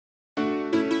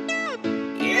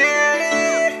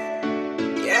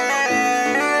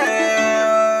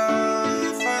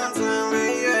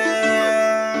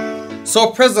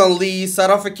So presently, South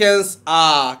Africans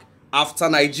are after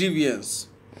Nigerians.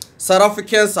 South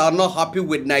Africans are not happy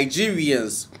with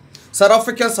Nigerians. South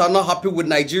Africans are not happy with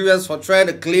Nigerians for trying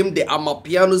to claim the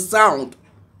Amapiano sound.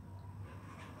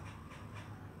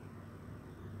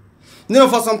 You know,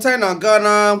 for some time now,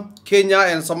 Ghana, Kenya,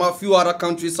 and a few other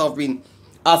countries have been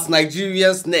at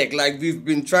Nigerians' neck. Like we've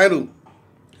been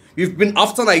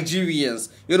after Nigerians,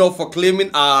 you know, for claiming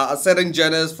certain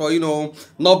genres, for, you know,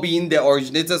 not being the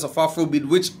originators of Afrobeat,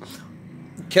 which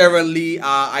currently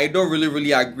I don't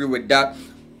really agree with that.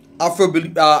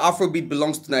 Afrobeat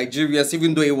belongs to Nigerians,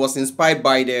 even though it was inspired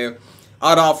by the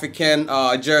other African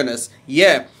genres.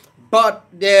 Yeah. But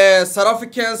the South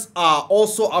Africans are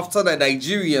also after the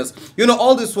Nigerians. You know,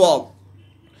 all this while,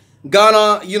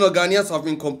 Ghana, you know, Ghanaians have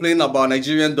been complaining about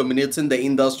Nigerians dominating the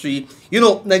industry. You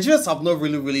know, Nigerians have not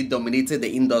really dominated the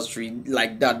industry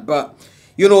like that. But,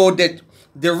 you know, that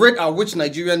the rate at which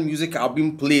Nigerian music are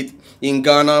being played in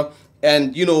Ghana,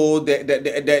 and, you know,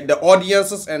 the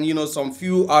audiences and, you know, some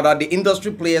few other, the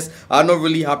industry players are not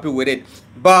really happy with it.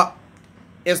 But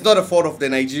it's not the fault of the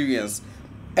Nigerians.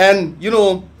 And, you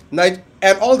know,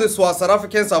 and all this while, South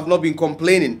Africans have not been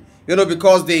complaining, you know,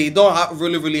 because they don't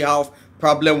really have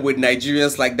problem with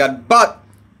Nigerians like that. But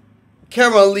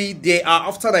currently, they are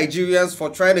after Nigerians for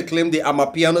trying to claim the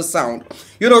Amapiano sound.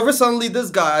 You know, recently, this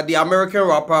guy, the American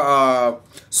rapper,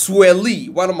 Swelly,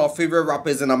 one of my favorite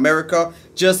rappers in America,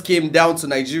 just came down to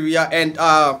Nigeria, and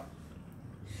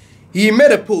he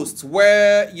made a post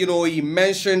where, you know, he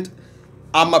mentioned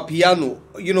Amapiano,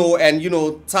 you know, and, you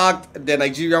know, tagged the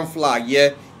Nigerian flag. Yeah,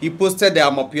 he posted the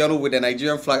Amapiano with the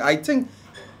Nigerian flag. I think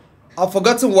I've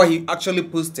forgotten what he actually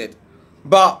posted,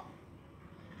 but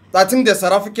I think the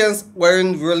South Africans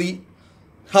weren't really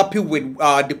happy with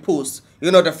the post. You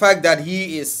know, the fact that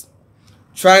he is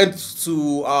trying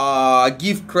to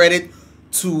give credit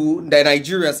to the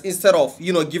Nigerians instead of,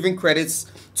 you know, giving credits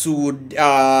to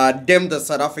them, the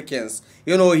South Africans.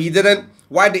 You know, he didn't.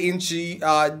 Why didn't he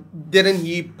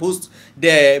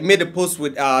made a post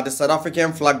with the South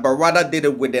African flag, but rather did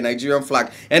it with the Nigerian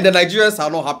flag? And the Nigerians are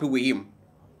not happy with him.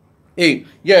 Hey,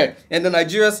 yeah, and the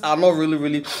Nigerians are not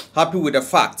really happy with the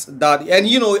fact that, and,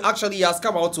 you know, actually he has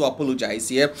come out to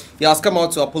apologize. Yeah, he has come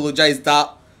out to apologize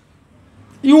that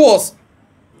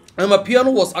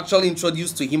Amapiano was actually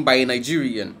introduced to him by a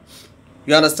Nigerian.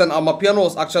 You understand? Amapiano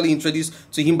was actually introduced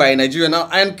to him by a Nigerian.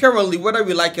 And currently, whether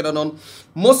we like it or not,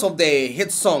 most of the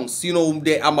hit songs, you know,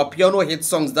 the Amapiano hit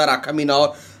songs that are coming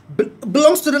out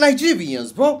belongs to the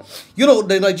Nigerians, bro. You know,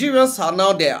 the Nigerians are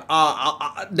now there.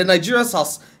 Nigeria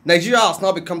has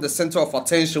now become the center of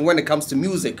attention when it comes to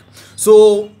music.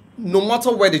 So no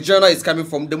matter where the genre is coming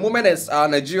from, the moment a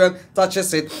Nigerian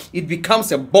touches it, it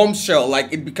becomes a bombshell.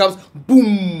 Like, it becomes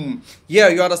boom. Yeah,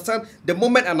 you understand? The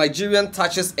moment a Nigerian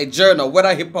touches a genre,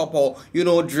 whether hip hop or, you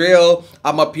know, drill,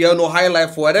 Amapiano, high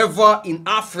life, whatever in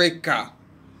Africa,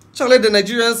 Charlie, the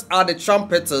Nigerians are the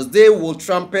trumpeters. They will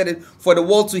trumpet it for the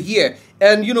world to hear.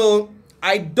 And, you know,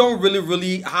 I don't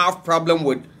really have problem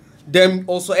with them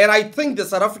also. And I think the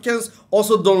South Africans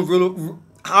also don't really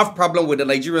have problem with the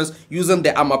Nigerians using the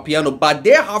Amapiano, but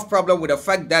they have problem with the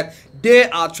fact that they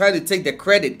are trying to take the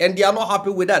credit, and they are not happy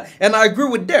with that. And I agree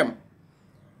with them.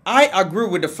 I agree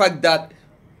with the fact that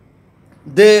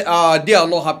they are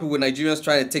not happy with Nigerians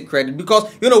trying to take credit, because,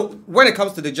 you know, when it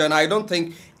comes to the genre, I don't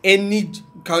think any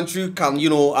country can, you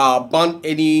know, ban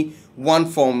anyone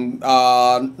from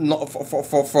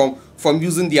from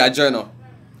using their genre.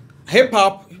 Hip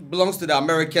hop belongs to the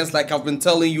Americans, like I've been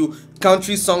telling you.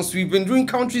 Country songs, we've been doing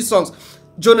country songs.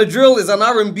 Jonah Drill is an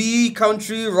R&B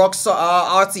country rock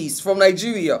artist from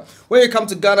Nigeria. When you come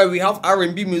to Ghana, we have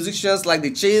R&B musicians like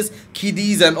the Chase,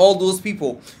 Kiddies, and all those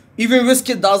people. Even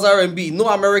Wizkid does R&B. No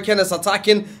American is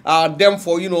attacking them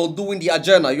for, you know, doing their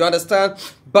genre. You understand?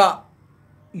 But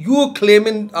you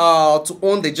claiming to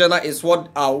own the genre is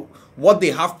what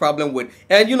they have problem with.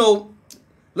 And, you know,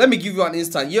 let me give you an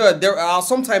instance. Yeah, there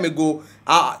some time ago,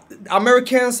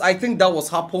 Americans, I think that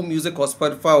was Apple Music or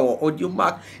Spotify or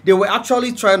AudioMac, they were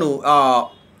actually trying to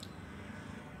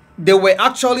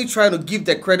give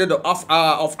the credit of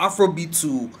Afrobeat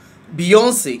to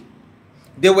Beyonce.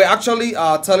 They were actually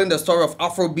telling the story of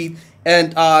Afrobeat,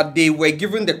 and they were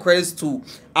giving the credits to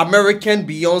American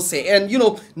Beyonce. And, you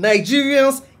know,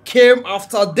 Nigerians came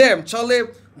after them. Charlie,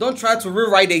 don't try to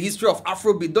rewrite the history of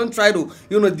Afrobeat. Don't try to,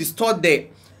 you know, distort the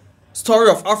story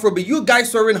of Afrobeat. You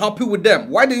guys weren't happy with them.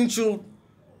 Why didn't you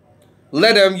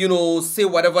let them, you know, say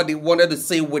whatever they wanted to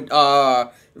say with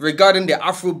regarding the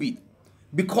Afrobeat?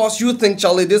 Because you think,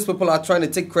 Charlie, these people are trying to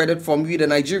take credit from you, the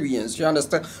Nigerians. You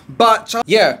understand? But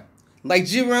yeah,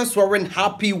 Nigerians weren't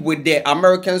happy with the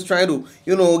Americans trying to,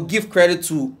 you know, give credit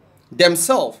to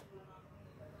themselves.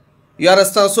 You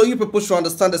understand? So you people should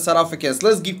understand the South Africans.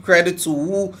 Let's give credit to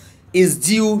who is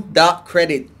due that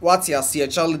credit. What's your say,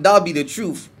 Charlie? That'll be the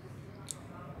truth.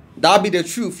 That'll be the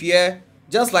truth, yeah.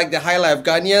 Just like the high life,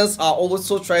 Ghanaians are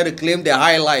also trying to claim their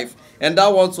high life. And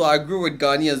that one to agree with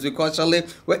Ghanaians because Charlie,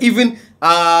 well, even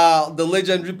the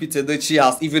legendary Peter Dechi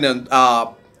has even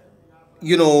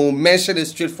you know, mentioned it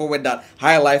straightforward that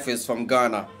high life is from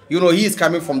Ghana. You know, he's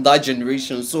coming from that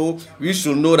generation, so we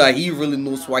should know that he really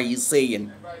knows what he's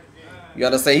saying. You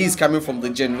understand? He's coming from the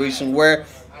generation where,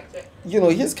 you know,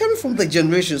 he's coming from the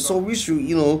generation, so we should,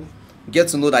 you know, get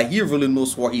to know that he really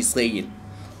knows what he's saying.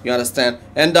 You understand?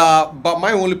 And but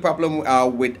my only problem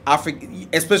with Africa,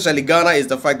 especially Ghana, is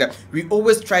the fact that we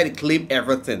always try to claim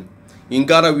everything. In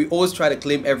Ghana, we always try to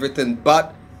claim everything,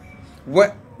 but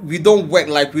we don't work,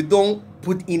 like we don't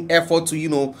put in effort to, you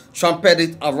know, trumpet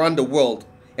it around the world.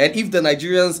 And if the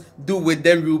Nigerians do it,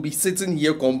 then we will be sitting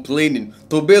here complaining.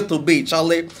 Tobe,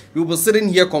 Charlie. We will be sitting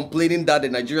here complaining that the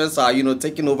Nigerians are, you know,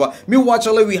 taking over. Meanwhile,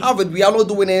 Charlie, we have it. We are not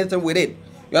doing anything with it.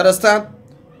 You understand?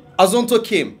 Azonto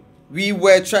came. We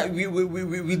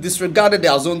disregarded the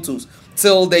Azontos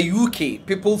till the UK.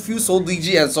 People few sold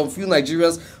DG and some few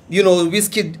Nigerians, you know,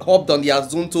 whiskey hopped on the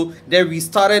Azonto. Then we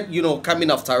started, you know,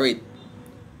 coming after it.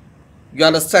 You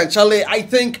understand, Charlie? I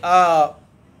think that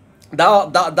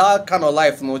kind of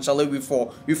life, you know, Charlie, we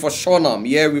for Shonam.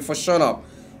 Yeah, we for Shonam.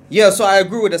 Yeah, so I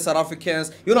agree with the South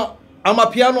Africans. You know,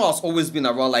 Amapiano has always been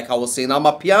around, like I was saying.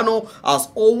 Amapiano has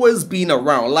always been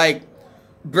around. Like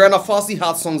Burna Fassi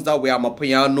had songs that were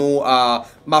Amapiano,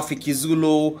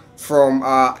 Mafikizulu, from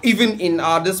even in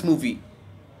this movie.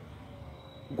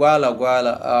 Gwala.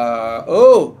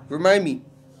 Oh, remind me.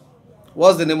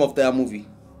 What's the name of that movie?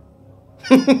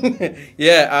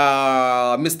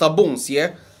 Yeah, Mr. Bones,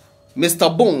 yeah. Mr.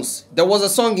 Bones, there was a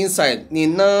song inside.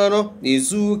 Ninano,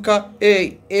 Nizuka,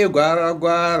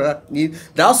 Gwara.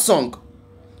 That song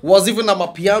was even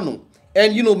Amapiano.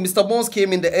 And you know, Mr. Bones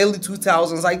came in the early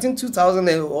 2000s, I think 2000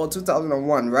 or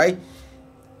 2001, right?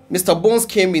 Mr. Bones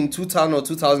came in 2000 or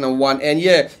 2001, and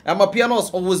yeah, Amapiano has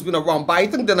always been around. But I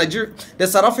think the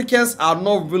South Africans are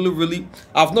not really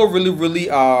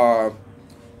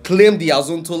claim the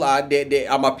Azonto, the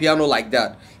Amapiano like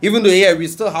that. Even though yeah, we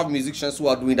still have musicians who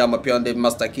are doing the Amapiano, the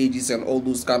Master KGs and all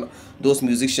those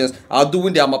musicians are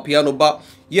doing the Amapiano. But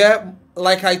yeah,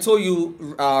 like I told you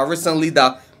recently,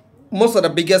 that most of the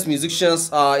biggest musicians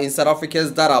in South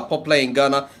Africans that are popular in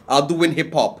Ghana are doing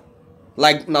hip hop.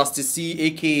 Like Nasty C,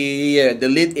 aka the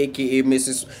late aka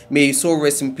may so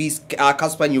rest in peace,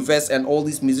 Casper Nyuvest, and all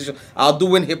these musicians are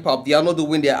doing hip hop. They are not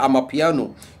doing their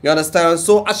Amapiano. You understand?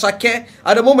 So Asake,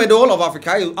 at the moment, the whole of Africa,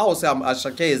 I would say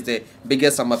Asake is the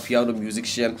biggest Amapiano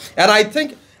musician. And I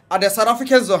think the South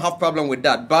Africans don't have problem with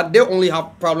that, but they only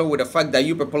have problem with the fact that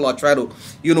you people are trying to,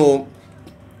 you know,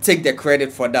 take the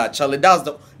credit for that. Charlie, that's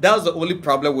the only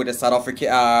problem with the South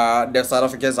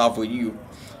Africans have with you.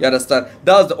 You understand?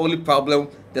 That's the only problem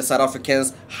the South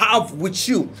Africans have with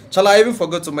you. Charlie, I even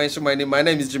forgot to mention my name. My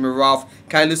name is Jimmy Ralph.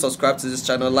 Kindly subscribe to this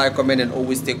channel, like, comment, and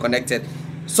always stay connected.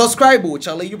 Subscribe, oh,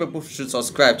 Charlie. You people should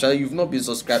subscribe. Charlie, you've not been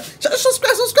subscribed. Charlie,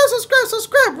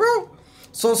 subscribe, bro.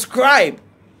 Subscribe.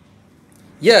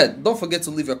 Yeah, don't forget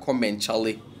to leave a comment,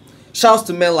 Charlie. Shouts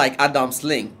to men like Adam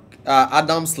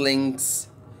Sling's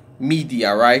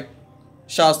Media, right?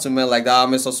 Shouts to men like that.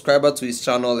 I'm a subscriber to his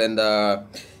channel, and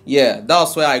yeah,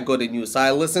 that's where I got the news. I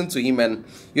listened to him, and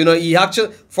you know, he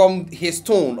actually, from his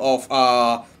tone of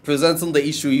presenting the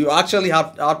issue, you actually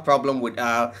had problem with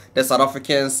the South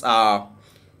Africans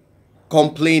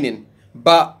complaining.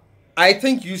 But I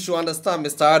think you should understand,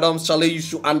 Mr. Adams, Charlie. You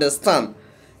should understand.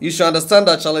 You should understand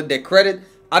that, Charlie, the credit.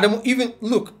 Adam, even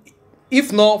look,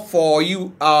 if not for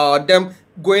you, them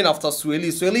going after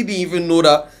Sweli didn't even know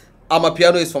that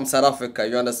Amapiano is from South Africa.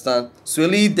 You understand?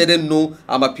 Sweli didn't know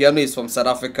Amapiano is from South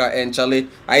Africa, and Charlie,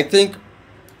 I think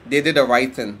they did the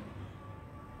right thing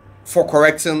for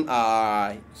correcting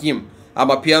him.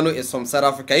 Amapiano is from South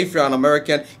Africa. If you're an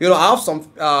American, you know, I have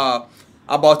some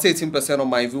about 18% of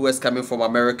my viewers coming from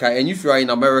America, and if you are in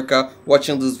America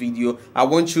watching this video, I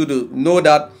want you to know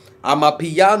that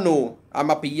Amapiano,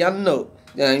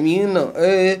 yeah, you know,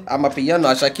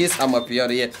 Amapiano, Asake's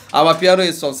Amapiano, yeah. Amapiano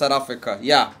is from South Africa,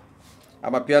 yeah.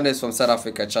 Amapiano is from South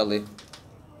Africa, Charlie.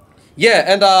 Yeah,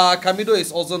 and Camido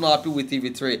is also not happy with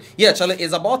TV3. Yeah, Charlie,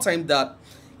 it's about time that,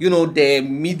 you know, the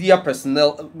media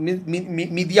personnel,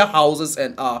 media houses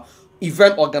and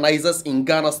event organizers in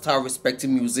Ghana start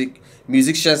respecting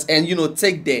musicians, and, you know,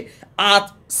 take the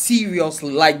art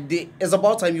seriously. Like, it's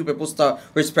about time you people start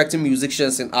respecting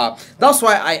musicians in art. That's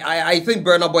why I think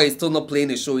Burna Boy is still not playing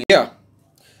a show. Yeah,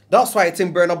 that's why I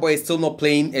think Burna Boy is still not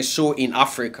playing a show in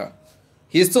Africa.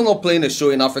 He's still not playing a show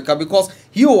in Africa because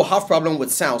he will have problem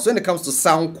with sound. So when it comes to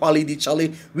sound quality,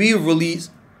 Charlie, we really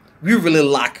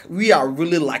lack. We are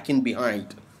really lacking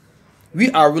behind.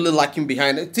 We are really lacking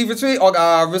behind.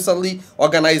 TV3 recently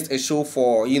organized a show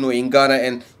for, in Ghana,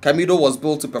 and Kamido was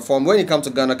built to perform. When it comes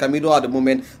to Ghana, Kamido at the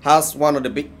moment has one of the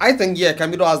big, I think, yeah,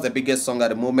 Kamido has the biggest song at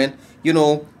the moment,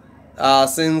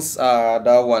 since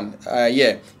that one.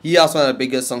 Yeah, he has one of the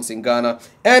biggest songs in Ghana.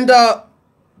 And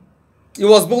he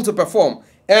was built to perform.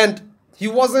 And he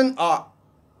wasn't,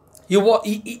 he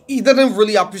didn't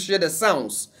really appreciate the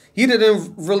sounds. He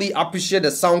didn't really appreciate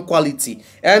the sound quality.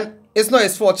 And it's not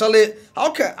his fault, Charlie.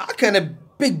 How can a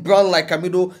big brand like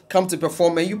Kamido come to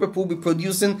perform and you people be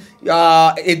producing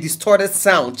a distorted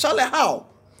sound? Charlie, how?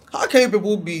 How can you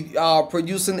people be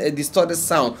producing a distorted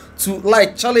sound?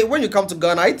 Charlie, when you come to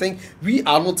Ghana, I think we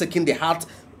are not taking the hard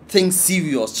thing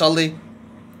serious, Charlie.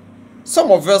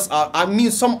 Some of us are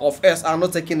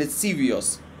not taking it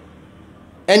serious.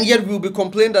 And yet we'll be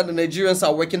complaining that the Nigerians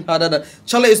are working harder than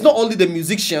Charlie. It's not only the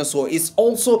musicians, so it's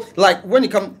also like when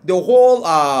it comes the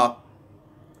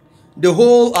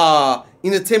whole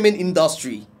entertainment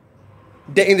industry.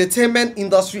 The entertainment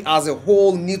industry as a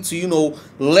whole need to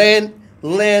learn.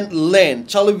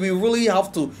 Charlie, we really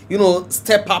have to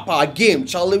step up our game,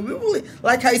 Charlie. We really,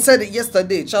 like I said it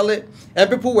yesterday, Charlie, and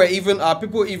people even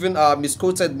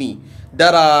misquoted me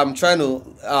that I'm trying to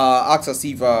ask as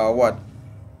if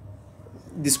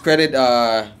discredit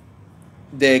the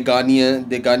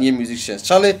Ghanaian musicians.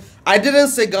 Charlie, I didn't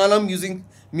say Ghanaian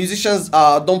musicians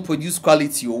don't produce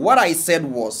quality. What I said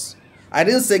was, I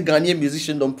didn't say Ghanaian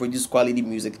musicians don't produce quality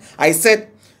music. I said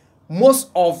most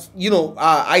of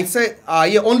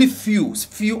only few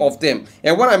of them.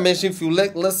 And when I mention few,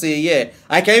 let's say,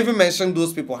 I can even mention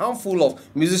those people. Handful of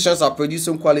musicians are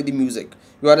producing quality music.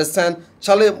 You understand,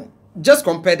 Charlie? Just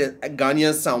compare the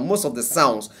Ghanaian sound, most of the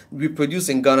sounds we produce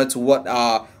in Ghana to what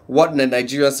the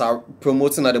Nigerians are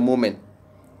promoting at the moment.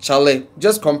 Charlie,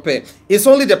 just compare. It's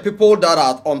only the people that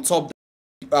are on top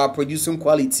that are producing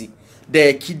quality.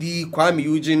 The Kidi, Kwame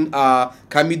Eugene,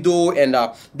 Kamido, and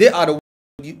they are the ones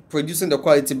producing the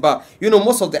quality. But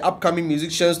most of the upcoming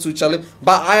musicians too, Charlie.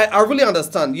 But I really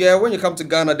understand. Yeah, when you come to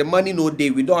Ghana, the money no day.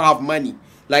 We don't have money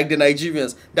like the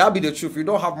Nigerians. That'll be the truth. We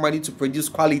don't have money to produce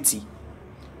quality.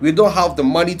 We don't have the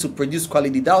money to produce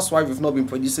quality. That's why we've not been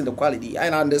producing the quality.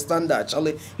 And I understand that,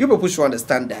 Charlie. You people should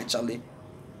understand that, Charlie.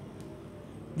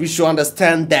 We should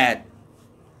understand that.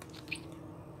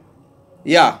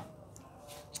 Yeah.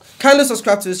 Kindly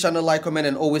subscribe to this channel, like, comment,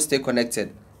 and always stay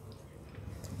connected.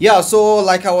 Yeah, so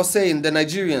like I was saying, the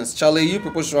Nigerians, Charlie, you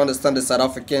people should understand the South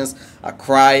Africans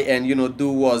cry and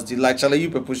do what's like, Charlie, you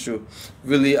people should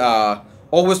really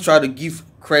always try to give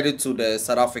credit to the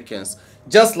South Africans.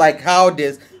 Just like how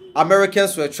the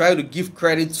Americans were trying to give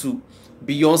credit to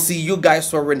Beyonce, you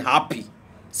guys weren't happy.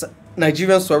 So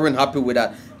Nigerians weren't happy with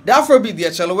that. The Afrobeat,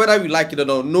 the Charlie, whether you like it or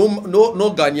not,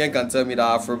 no Ghanaian can tell me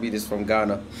that Afrobeat is from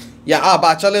Ghana. Yeah,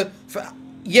 but Charlie,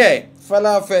 yeah,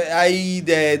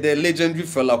 the legendary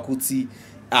fella Kuti,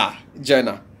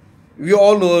 Jenna. We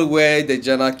all know where the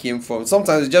Jenna came from.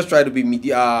 Sometimes you just try to be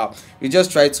media. You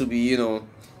just try to be, I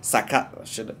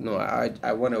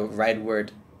want a right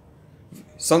word.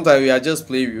 Sometimes we are just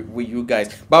playing with you guys.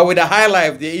 But with the high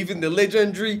life, even the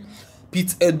legendary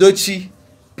Pete Edochie.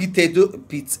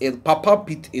 Papa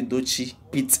Pete Edochie.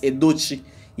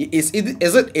 Is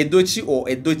it Edochie or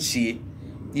Edochie?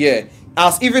 Yeah.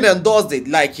 Has even endorsed it.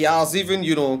 Like he has even,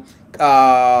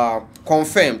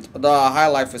 confirmed the high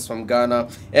life is from Ghana.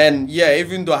 And yeah,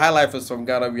 even though high life is from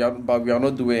Ghana, we are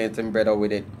not doing anything better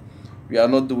with it. We are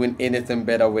not doing anything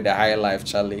better with the high life,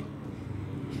 Charlie.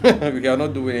 We are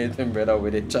not doing anything better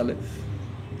with it, Charlie.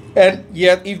 And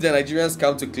yet, if the Nigerians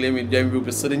come to claim it, then we'll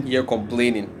be sitting here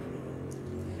complaining.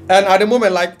 And at the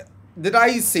moment, like, did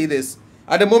I say this?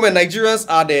 At the moment, Nigerians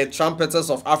are the trumpeters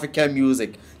of African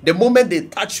music. The moment they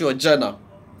touch your genre,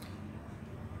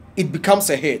 it becomes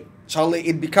a hit, Charlie.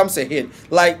 It becomes a hit.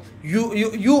 Like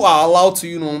you are allowed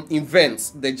to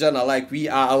invent the genre. Like we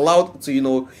are allowed to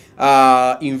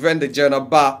invent the genre.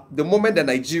 But the moment the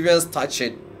Nigerians touch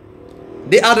it,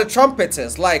 they are the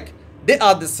trumpeters. Like they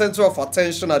are the center of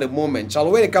attention at the moment,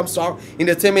 Charlie. When it comes to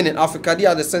entertainment in Africa, they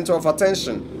are the center of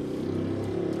attention.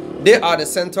 They are the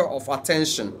center of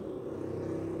attention.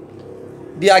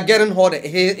 They are getting all the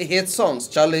hit songs,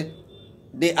 Charlie.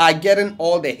 They are getting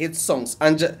all the hit songs.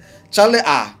 And Charlie,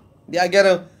 they are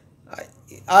getting.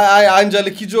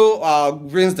 Angelique Kidjo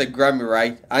wins the Grammy,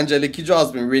 right? Angelique Kidjo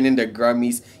has been winning the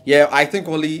Grammys. Yeah, I think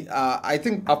only. I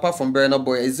think apart from Burna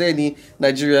Boy, is there any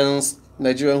Nigerian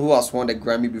who has won the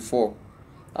Grammy before?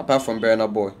 Apart from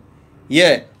Burna Boy,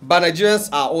 yeah. But Nigerians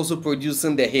are also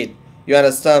producing the hit. You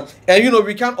understand? And you know,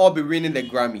 we can't all be winning the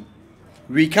Grammy.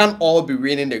 We can't all be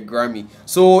winning the Grammy.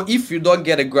 So if you don't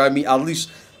get a Grammy, at least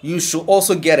you should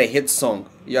also get a hit song.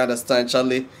 You understand,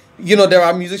 Charlie? You know, there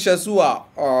are musicians who are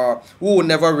who will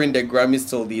never win the Grammys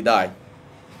till they die.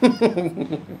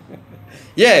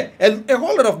 Yeah, and a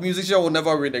whole lot of musicians will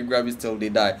never win the Grammys till they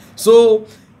die. So,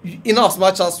 in as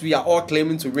much as we are all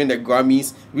claiming to win the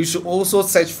Grammys, we should also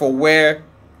search for where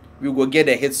we will get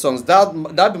the hit songs.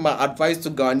 That be my advice to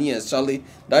Ghanaians, Charlie.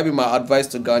 That be my advice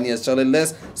to Ghanaians, Charlie.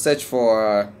 Let's search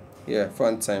for yeah,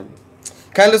 fun time.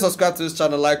 Kindly subscribe to this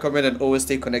channel, like, comment, and always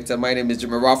stay connected. My name is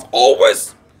Jimmy Ralph.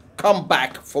 Always come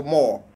back for more.